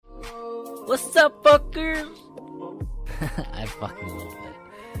What's up, fuckers? I fucking love that.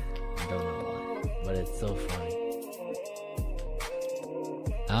 I don't know why, but it's so funny.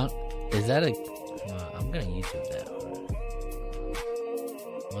 Is that a... I'm gonna YouTube that.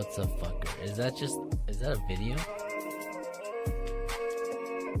 What's up, fucker? Is that a video?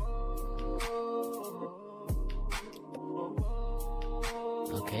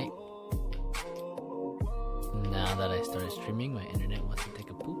 Okay. Now that I started streaming, my internet wants to take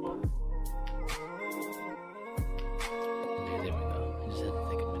a poop. Okay, there we go. I just had to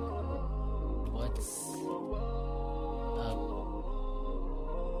take a minute. What's up,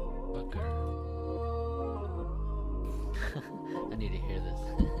 fucker? I need to hear this.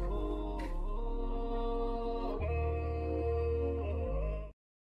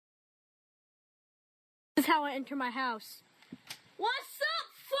 This is how I enter my house. What's up,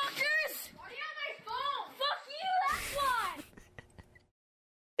 fuckers? Why are you on my phone? Fuck you, that's why.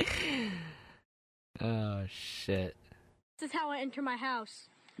 Oh, shit. This is how I enter my house.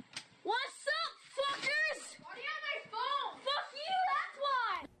 What's up, fuckers? Why are you on my phone? Fuck you, that's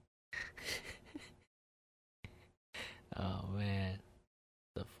why. Oh, man.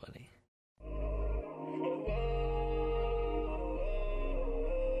 So funny.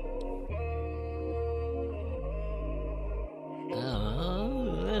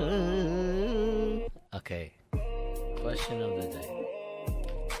 Okay. Question of the day.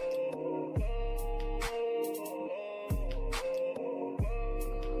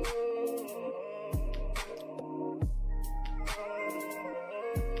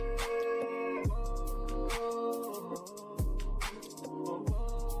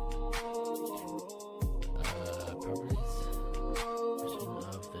 Purpose. Question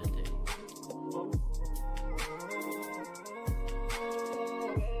of the day.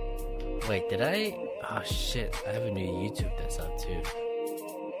 Wait, did I? Oh shit! I have a new YouTube that's up too.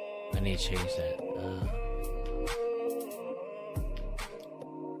 I need to change that.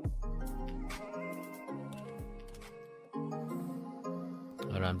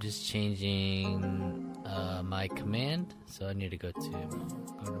 Hold on, I'm just changing my command. So I need to go to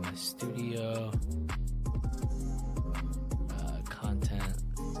my studio. Content.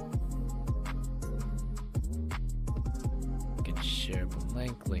 Get shareable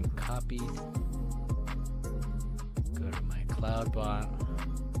link copied. Go to my CloudBot.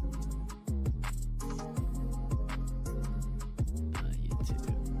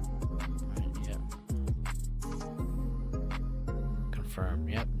 YouTube. Right, yep. Confirm,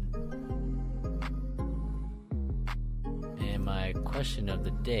 yep. And my question of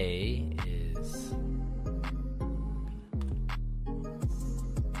the day is...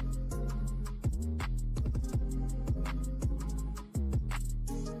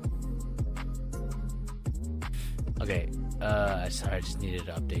 Okay, sorry, I just needed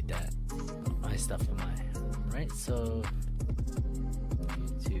to update that. My stuff on my... Right, so...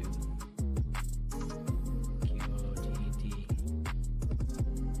 YouTube... QOTD...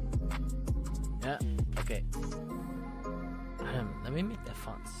 Yeah, okay. Let me make that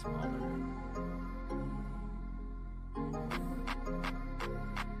font smaller.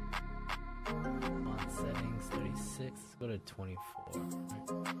 Font settings, 36. Go to 24.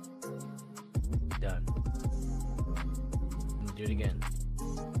 Done. Do it again.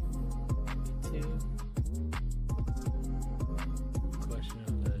 YouTube. Question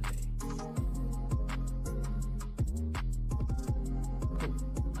of the day. Cool.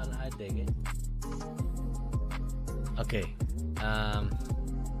 I dig it. Okay.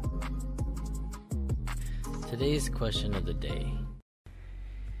 Today's question of the day.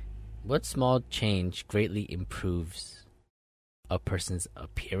 What small change greatly improves a person's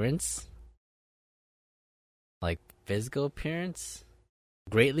appearance? Like physical appearance?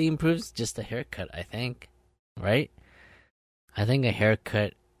 Greatly improves just a haircut, I think. Right? I think a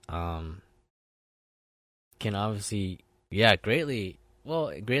haircut can obviously greatly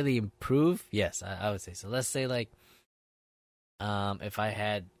improve. Yes, I would say so. Let's say like if I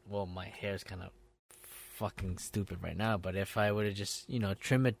had, well, my hair's kind of fucking stupid right now, but if I were to just,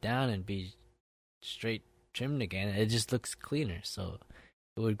 trim it down and be straight trimmed again, it just looks cleaner. So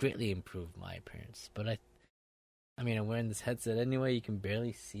it would greatly improve my appearance. But I mean, I'm wearing this headset anyway. You can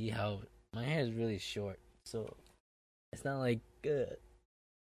barely see how my hair is really short, so it's not like it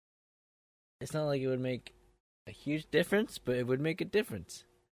would make a huge difference, but it would make a difference.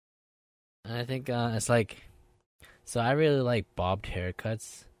 And I think it's like, so I really like bobbed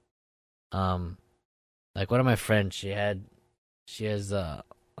haircuts. Like one of my friends, she had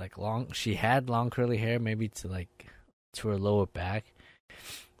long curly hair, maybe to her lower back,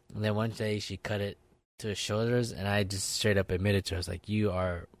 and then one day she cut it to his shoulders, and I just straight up admitted to her, I was like, "You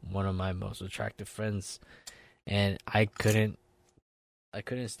are one of my most attractive friends," and I couldn't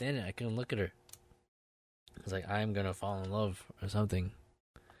stand it. I couldn't look at her. I was like, "I'm gonna fall in love or something."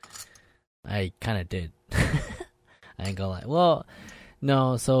 I kind of did. I ain't gonna lie. Well,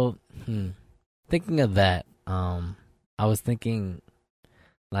 no. So, thinking of that, I was thinking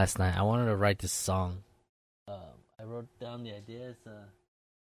last night. I wanted to write this song. I wrote down the ideas.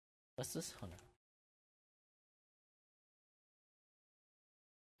 What's this? Hold on.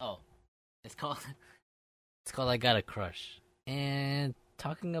 Oh, it's called "I Got a Crush." And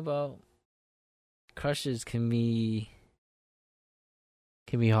talking about crushes can be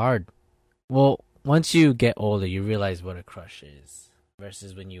hard. Well, once you get older, you realize what a crush is.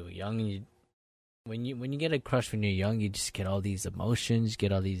 Versus when you were young, and when you get a crush when you're young, you just get all these emotions, you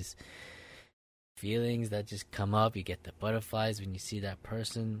get all these feelings that just come up. You get the butterflies when you see that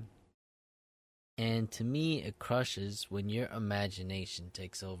person. And to me, a crush is when your imagination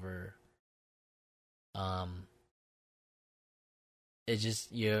takes over. It's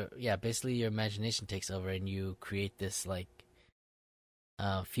just basically your imagination takes over, and you create this like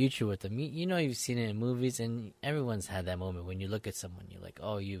future with them. You know, you've seen it in movies, and everyone's had that moment when you look at someone, you're like,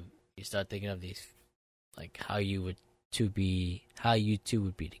 oh, you start thinking of these, like how you two would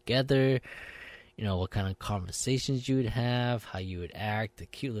be together. You know, what kind of conversations you would have, how you would act, the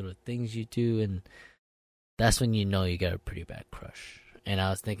cute little things you do, and that's when you know you got a pretty bad crush. And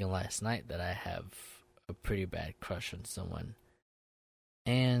I was thinking last night that I have a pretty bad crush on someone.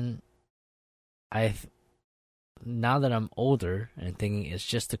 And now that I'm older and thinking it's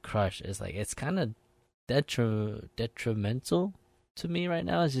just a crush, it's like it's kind of detrimental to me right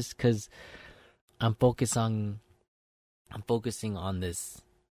now. It's just because I'm focusing on this,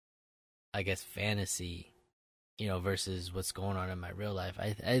 I guess, fantasy, you know, versus what's going on in my real life.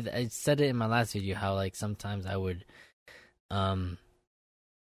 I said it in my last video how like sometimes I would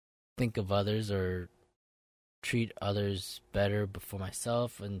think of others or treat others better before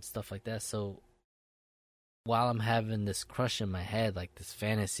myself and stuff like that. So while I'm having this crush in my head, like this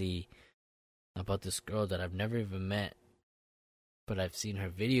fantasy about this girl that I've never even met, but I've seen her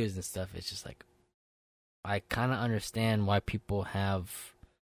videos and stuff, it's just like I kind of understand why people have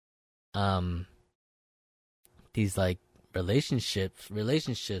these like relationships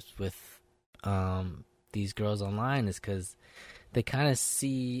with these girls online, is because they kind of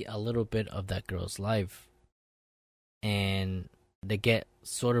see a little bit of that girl's life, and they get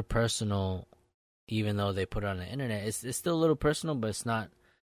sort of personal, even though they put it on the internet. It's still a little personal, but it's not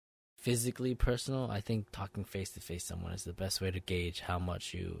physically personal. I think talking face to face someone is the best way to gauge how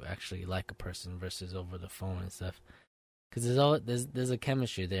much you actually like a person versus over the phone and stuff. Because there's a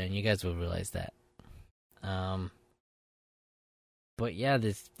chemistry there, and you guys will realize that. But yeah,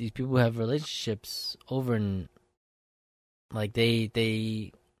 these people have relationships over, and like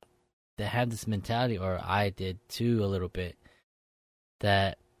they have this mentality, or I did too a little bit,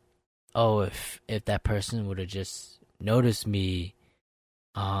 that if that person would have just noticed me,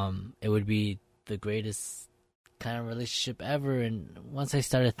 it would be the greatest kind of relationship ever. And once I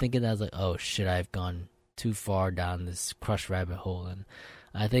started thinking that, I was like, oh shit, I've gone too far down this crush rabbit hole, and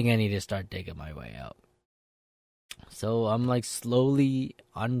I think I need to start digging my way out. So I'm like slowly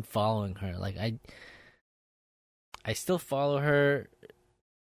unfollowing her. Like I still follow her,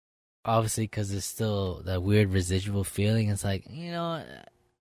 obviously, because there's still that weird residual feeling. It's like, you know,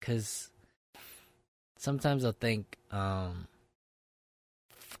 because sometimes I'll think,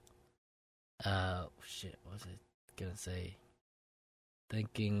 shit, what was I gonna say?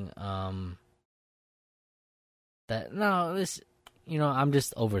 Thinking, that, no, this, you know, I'm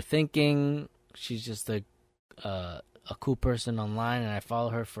just overthinking. She's just a cool person online, and I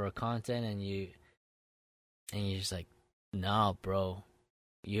follow her for her content, and you're just like, no, bro,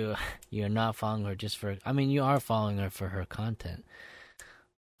 you're not following her just for, I mean, you are following her for her content,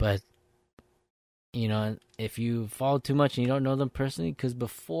 but you know, if you follow too much and you don't know them personally, because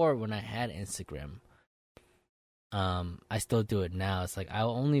before, when I had Instagram, I still do it now, it's like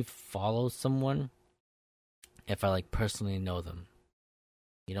I'll only follow someone if I like personally know them.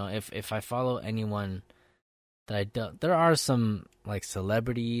 You know, if I follow anyone that I don't, there are some like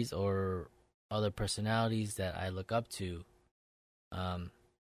celebrities or other personalities that I look up to, that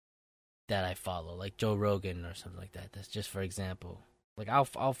I follow, like Joe Rogan or something like that. That's just for example. Like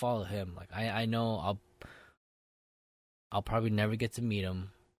I'll follow him. Like I know I'll probably never get to meet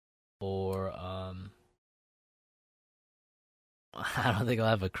him, or I don't think I'll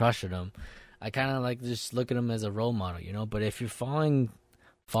have a crush on him. I kind of like just look at him as a role model, you know. But if you're following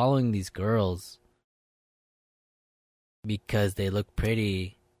these girls because they look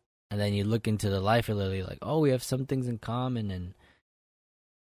pretty, and then you look into the life of Lily, like, oh, we have some things in common, and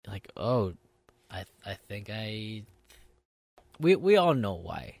like, oh, I think we all know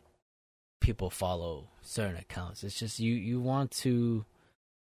why people follow certain accounts. It's just you want to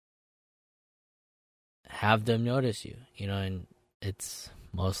have them notice you, and it's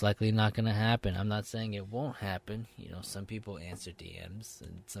most likely not gonna happen. I'm not saying it won't happen. Some people answer DMs,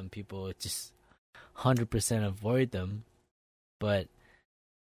 and some people just 100% avoid them. But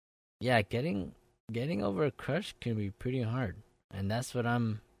yeah, getting over a crush can be pretty hard, and that's what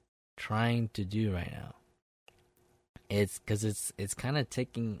I'm trying to do right now. It's because it's kind of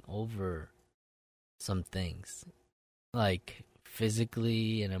taking over some things, like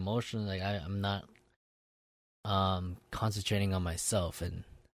physically and emotionally. Like I'm not concentrating on myself, and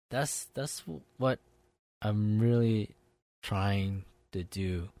that's what I'm really trying to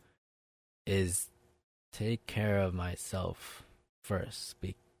do, is take care of myself first,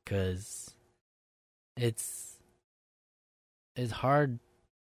 because it's hard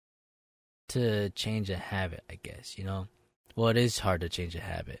to change a habit, I guess. Well, it is hard to change a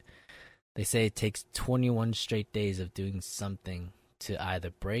habit. They say it takes 21 straight days of doing something to either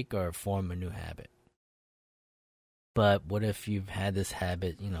break or form a new habit. But what if you've had this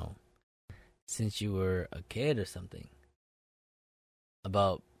habit, since you were a kid or something,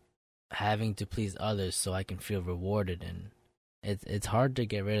 about having to please others so I can feel rewarded, and it's hard to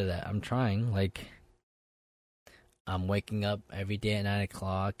get rid of that. I'm trying. Like, I'm waking up every day at 9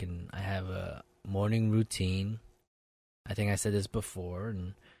 o'clock, and I have a morning routine. I think I said this before,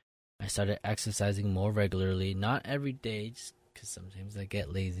 and I started exercising more regularly. Not every day, just because sometimes I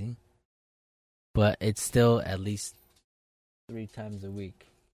get lazy. But it's still at least 3 times a week.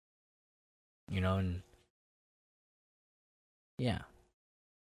 And yeah.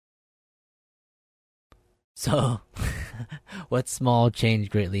 So, what small change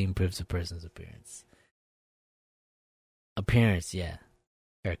greatly improves a person's appearance? Appearance, yeah.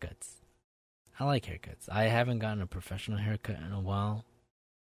 Haircuts. I like haircuts. I haven't gotten a professional haircut in a while,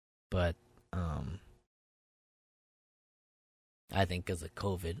 but I think because of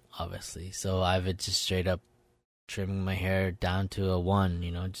COVID, obviously. So I've just straight up trimming my hair down to a 1,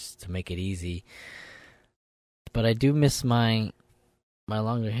 just to make it easy. But I do miss my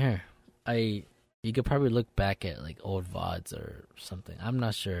longer hair. You could probably look back at like old VODs or something. I'm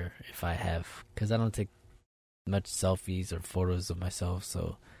not sure if I have, because I don't take much selfies or photos of myself,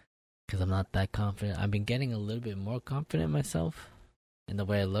 so because I'm not that confident. I've been getting a little bit more confident in myself in the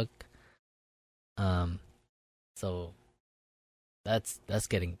way I look. So that's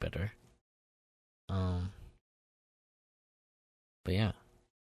getting better. But yeah,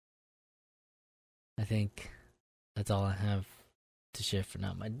 I think that's all I have to share for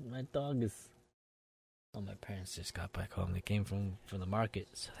now. My dog is. Oh, my parents just got back home. They came from the market,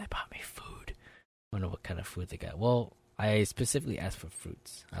 so they bought me food. I wonder what kind of food they got. Well, I specifically asked for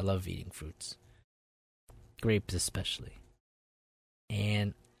fruits. I love eating fruits, grapes especially.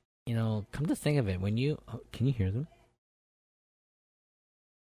 And come to think of it, can you hear them?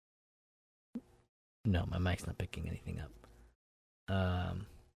 No, my mic's not picking anything up.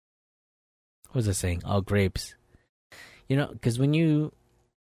 What was I saying? Oh, grapes. Because when you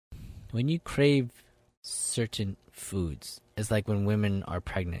crave certain foods, it's like when women are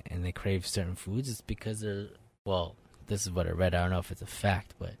pregnant and they crave certain foods. It's because this is what I read. I don't know if it's a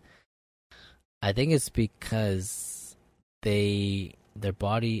fact, but I think it's because their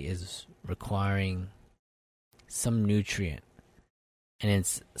body is requiring some nutrient, and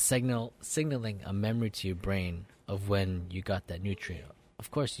it's signaling a memory to your brain of when you got that nutrient. Of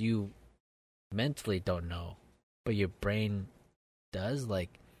course, you mentally don't know, but your brain does.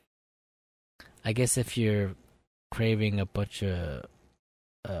 Like, I guess if you're craving a bunch of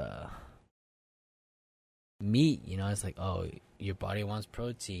meat, it's like, oh, your body wants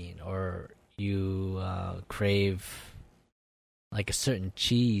protein, or you crave like a certain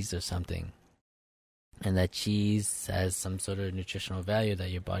cheese or something, and that cheese has some sort of nutritional value that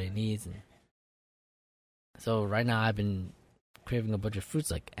your body needs. And so right now I've been craving a bunch of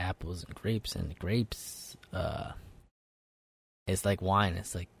fruits like apples and grapes, it's like wine.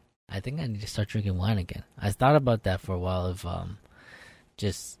 It's like, I think I need to start drinking wine again. I thought about that for a while, of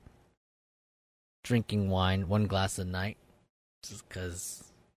just drinking wine, 1 glass a night, just because,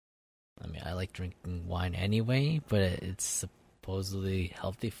 I like drinking wine anyway, but it's supposedly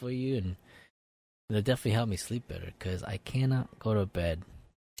healthy for you, and it'll definitely help me sleep better, because I cannot go to bed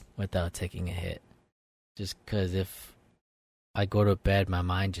without taking a hit. Just because if I go to bed, my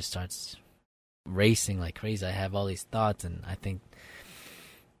mind just starts racing like crazy. I have all these thoughts, and I think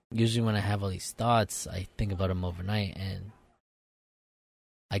usually when I have all these thoughts, I think about them overnight, and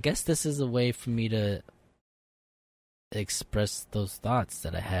I guess this is a way for me to express those thoughts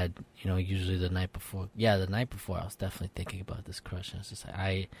that I had, usually the night before. Yeah, the night before I was definitely thinking about this crush, and it's just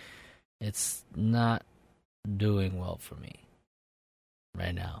like it's not doing well for me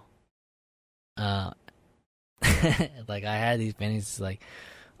right now. Like I had these feelings like,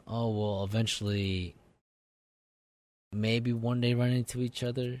 oh well, eventually, maybe one day run into each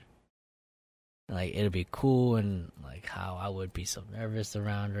other. Like it'll be cool, and like how I would be so nervous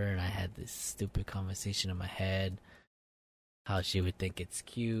around her, and I had this stupid conversation in my head, how she would think it's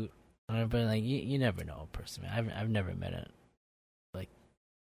cute. But like you never know a person. I've never met it. Like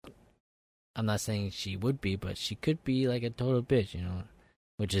I'm not saying she would be, but she could be like a total bitch,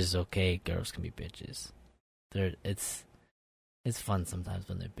 which is okay. Girls can be bitches. It's fun sometimes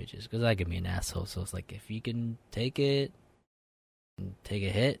when they're bitches, because I can be an asshole. So it's like if you can take it and take a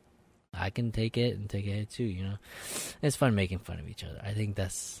hit, I can take it and take a hit too. It's fun making fun of each other. I think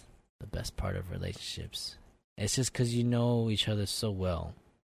that's the best part of relationships. It's just because you know each other so well.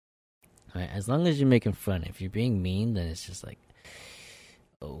 Right? As long as you're making fun. If you're being mean, then it's just like,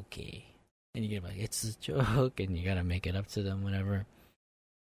 okay. And you get like, it's a joke, and you gotta make it up to them, whatever.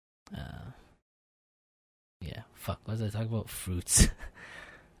 Yeah, fuck, what was I talking about? Fruits.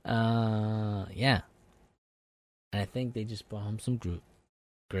 Yeah. And I think they just brought home some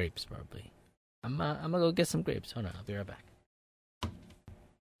grapes, probably. I'm gonna go get some grapes. Hold on, I'll be right back.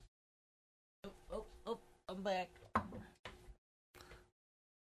 Oh, I'm back.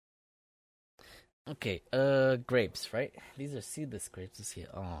 Okay, grapes, right? These are seedless grapes. Let's see.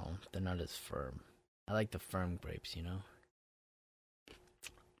 Oh, they're not as firm. I like the firm grapes,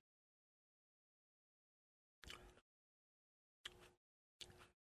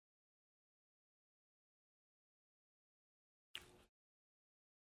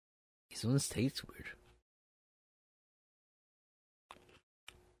 These ones taste weird.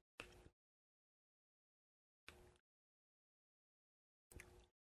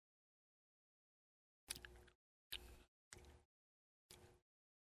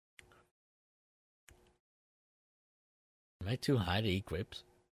 Am I too high to eat grapes?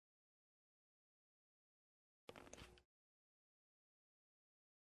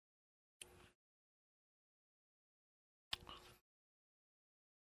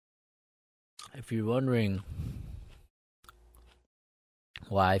 If you're wondering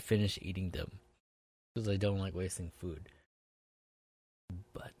why I finish eating them, because I don't like wasting food.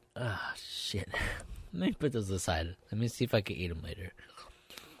 But, shit. Let me put those aside. Let me see if I can eat them later.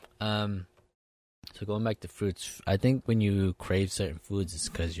 So going back to fruits, I think when you crave certain foods, it's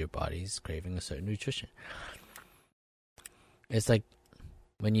because your body's craving a certain nutrition. It's like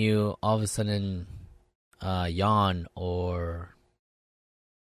when you all of a sudden yawn or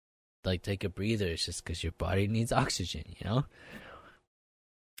like take a breather, it's just because your body needs oxygen,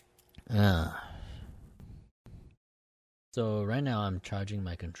 So right now I'm charging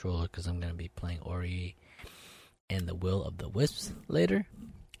my controller because I'm going to be playing Ori and the Will of the Wisps later.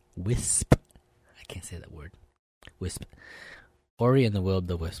 Wisp. I can't say that word. Wisp. Ori and the Will of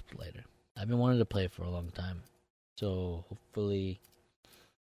the Wisp later. I've been wanting to play it for a long time. So hopefully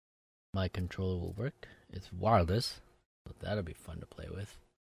my controller will work. It's wireless. So that'll be fun to play with.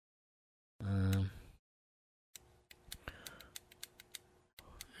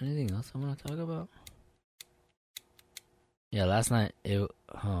 Anything else I want to talk about? Yeah, last night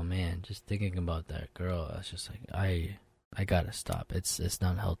oh man, just thinking about that girl, I was just like, I gotta stop. It's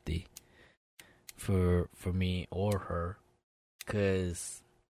not healthy for me or her, cause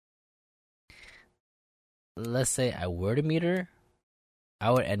let's say I were to meet her,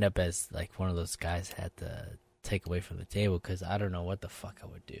 I would end up as like one of those guys that had to take away from the table, cause I don't know what the fuck I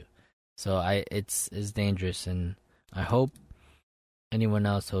would do. So it's dangerous, and I hope anyone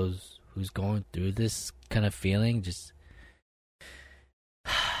else who's going through this kind of feeling, just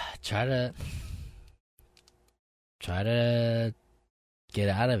try to get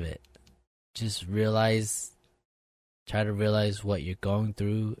out of it. Just try to realize what you're going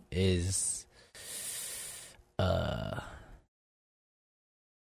through is not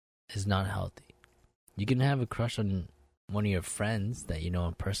healthy. You can have a crush on one of your friends that you know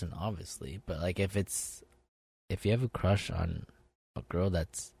in person, obviously, but like if you have a crush on a girl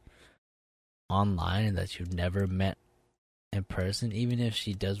that's online and that you've never met in person, even if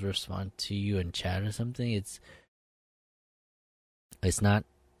she does respond to you in chat or something, it's not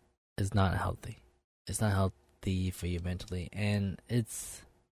healthy. It's not healthy for you mentally, and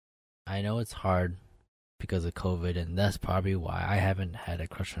I know it's hard because of COVID, and that's probably why I haven't had a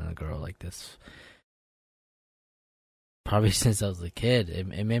crush on a girl like this probably since I was a kid.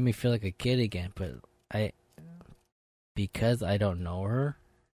 It made me feel like a kid again, but because I don't know her,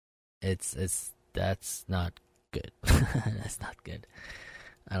 it's that's not good. That's not good.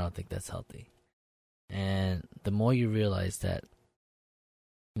 I don't think that's healthy. And the more you realize that,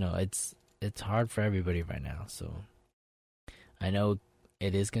 it's hard for everybody right now. So I know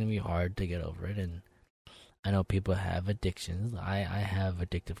it is going to be hard to get over it, and I know people have addictions. I have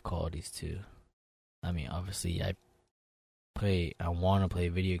addictive qualities too. I mean, obviously, I want to play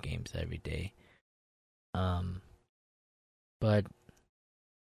video games every day. But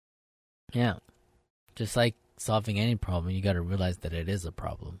yeah, just like solving any problem, you got to realize that it is a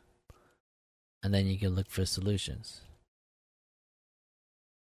problem, and then you can look for solutions.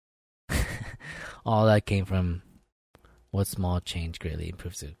 All that came from what small change greatly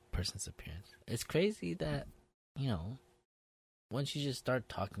improves a person's appearance. It's crazy that, once you just start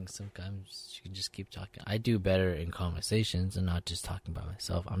talking, sometimes you can just keep talking. I do better in conversations and not just talking by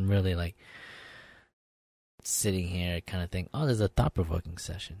myself. I'm really like sitting here kind of think, oh, there's a thought-provoking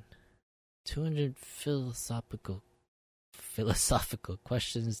session. 200 philosophical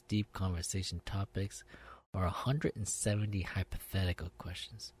questions, deep conversation topics, or 170 hypothetical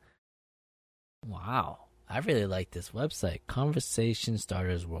questions. Wow. I really like this website. Conversation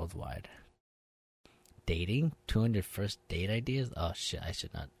Starters Worldwide. Dating? 200 first date ideas? Oh shit, I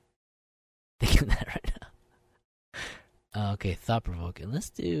should not think of that right now. Okay, thought-provoking.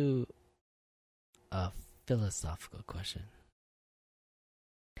 Let's do a philosophical question.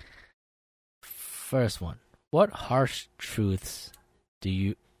 First one. What harsh truths do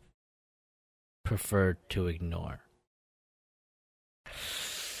you prefer to ignore?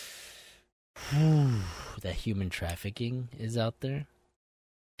 That human trafficking is out there.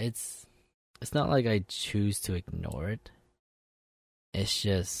 It's not like I choose to ignore it. It's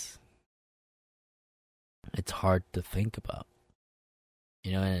just, it's hard to think about,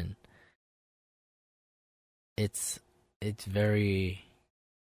 and it's very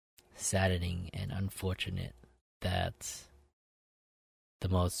saddening and unfortunate that the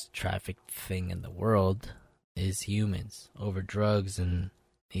most trafficked thing in the world is humans over drugs and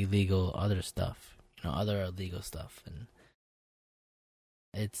illegal other stuff, other illegal stuff, and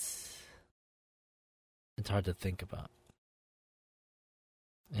it's hard to think about.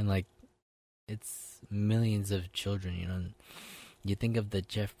 And like, it's millions of children, and you think of the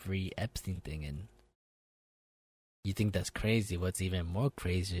Jeffrey Epstein thing and you think that's crazy. What's even more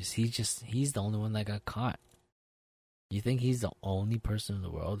crazy is he's the only one that got caught. You think he's the only person in the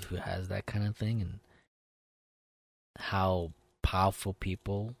world who has that kind of thing, and how powerful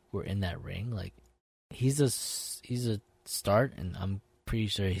people were in that ring? Like, he's a start, and I'm pretty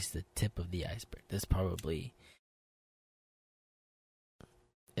sure he's the tip of the iceberg. This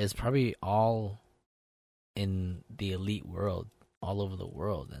is probably all in the elite world, all over the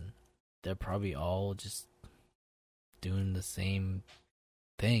world, and they're probably all just doing the same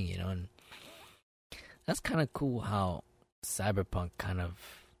thing, and that's kind of cool how Cyberpunk kind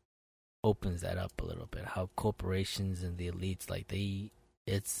of opens that up a little bit, how corporations and the elites, like,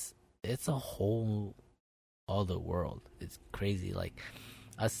 it's a whole other world. It's crazy. Like,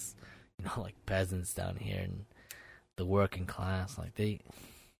 us, like peasants down here and the working class, like,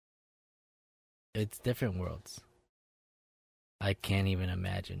 it's different worlds. I can't even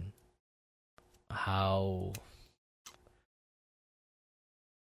imagine how.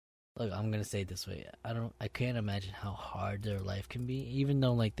 Look, I'm gonna say it this way. I can't imagine how hard their life can be, even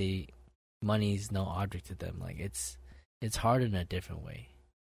though like money's no object to them. Like, it's hard in a different way,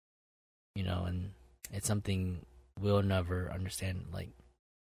 and it's something we'll never understand. Like,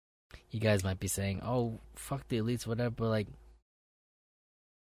 you guys might be saying, "Oh, fuck the elites," whatever, but like,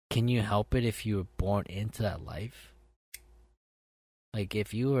 can you help it if you were born into that life? Like,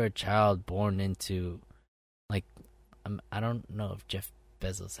 if you were a child born into, like, I don't know if Jeff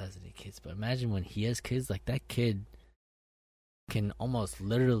Bezos has any kids, but imagine when he has kids, like, that kid can almost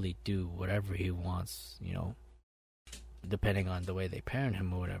literally do whatever he wants, depending on the way they parent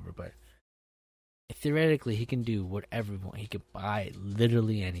him or whatever. But theoretically, he can do whatever he wants. He could buy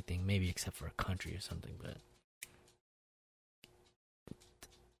literally anything, maybe except for a country or something. But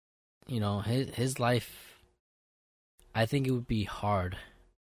his life, I think it would be hard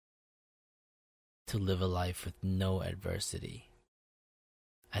to live a life with no adversity.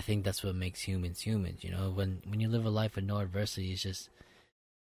 I think that's what makes humans humans. When you live a life with no adversity, it's just,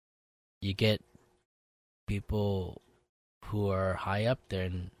 you get people who are high up there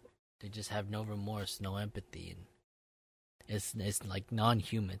and they just have no remorse, no empathy, and it's like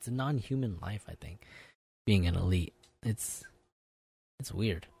non-human. It's a non-human life, I think, being an elite. It's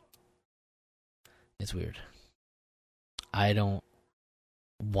weird. It's weird. I don't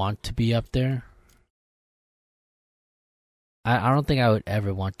want to be up there. I don't think I would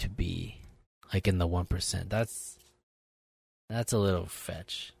ever want to be like in the 1%. That's a little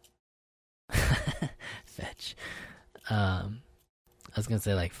fetch. Fetch. I was gonna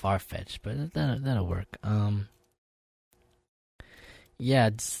say like far fetched, but that'll work. Yeah,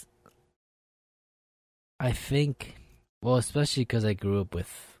 I think, well, especially because I grew up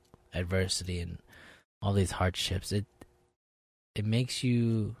with adversity and all these hardships, it makes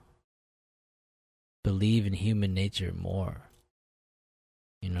you believe in human nature more.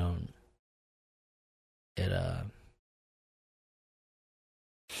 You know, it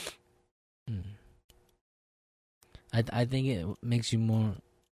hmm. I think it makes you more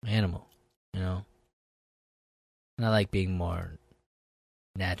animal. You know, and I like being more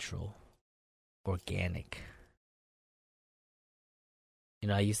natural, organic. You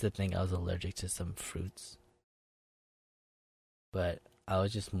know, I used to think I was allergic to some fruits, but I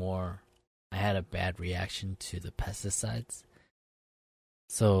was just more. I had a bad reaction to the pesticides.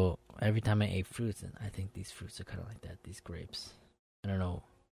 So every time I ate fruits, and I think these fruits are kind of like that. These grapes, I don't know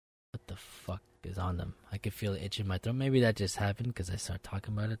what the fuck is on them. I could feel it itching my throat. Maybe that just happened because I started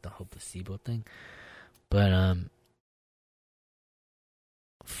talking about it, the whole placebo thing. But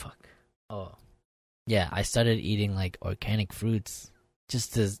fuck. Oh, yeah. I started eating like organic fruits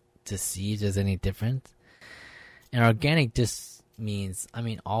just to see if there's any difference. And organic just means, I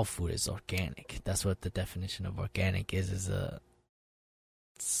mean, all food is organic. That's what the definition of organic is a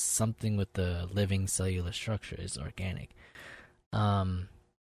something with the living cellular structure is organic. But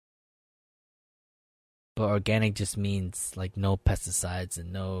organic just means like no pesticides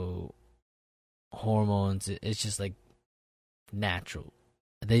and no hormones. It's just like natural.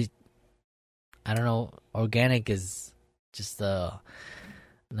 I don't know. Organic is just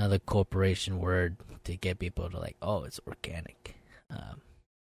another corporation word to get people to like, oh, it's organic.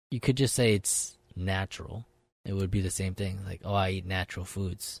 You could just say it's natural. It would be the same thing. Like, oh, I eat natural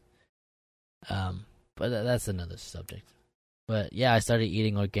foods. But that's another subject. But yeah, I started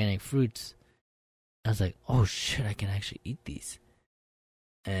eating organic fruits. I was like, oh shit, I can actually eat these.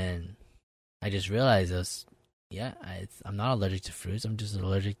 And I just realized I'm not allergic to fruits. I'm just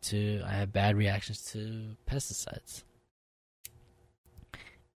allergic to, I have bad reactions to pesticides.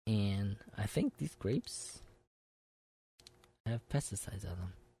 And I think these grapes have pesticides on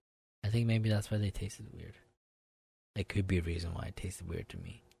them. I think maybe that's why they tasted weird. It could be a reason why it tasted weird to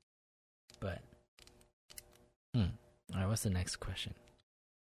me. But, alright, what's the next question?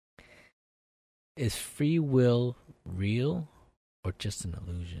 Is free will real or just an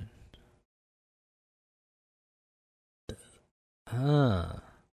illusion?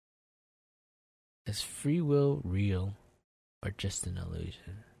 Is free will real or just an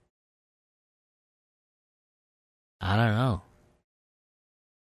illusion? I don't know.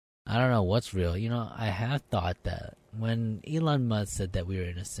 I don't know what's real. You know, I have thought that when Elon Musk said that we were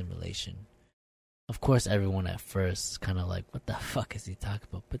in a simulation, of course, everyone at first is kind of like, what the fuck is he talking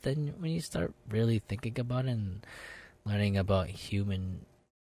about? But then when you start really thinking about it and learning about human,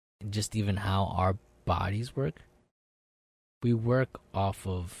 just even how our bodies work, we work off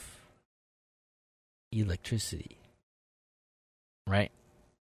of electricity, right?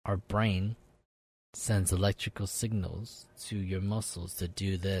 Our brain sends electrical signals to your muscles to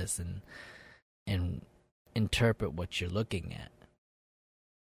do this and interpret what you're looking at.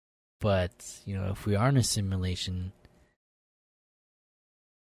 But, you know, if we are in a simulation,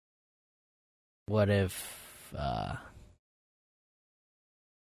 what if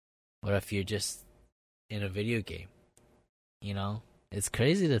you're just in a video game? You know? It's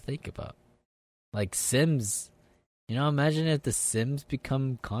crazy to think about. Like Sims, you know, imagine if the Sims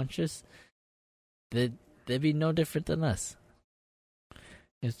become conscious. They'd be no different than us.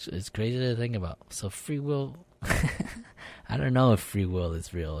 It's crazy to think about. So free will, I don't know if free will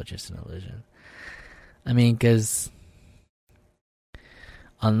is real or just an illusion. I mean, because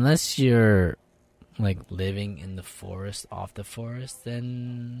unless you're like living in the forest, off the forest,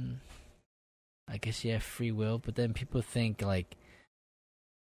 then I guess you have free will. But then people think like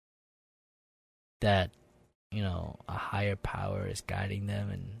that, you know, a higher power is guiding them,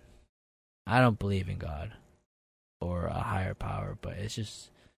 and I don't believe in God or a higher power, but it's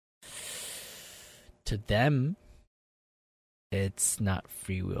just, to them, it's not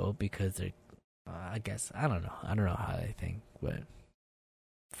free will because they're, I guess, I don't know how they think, but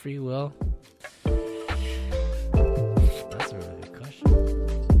free will,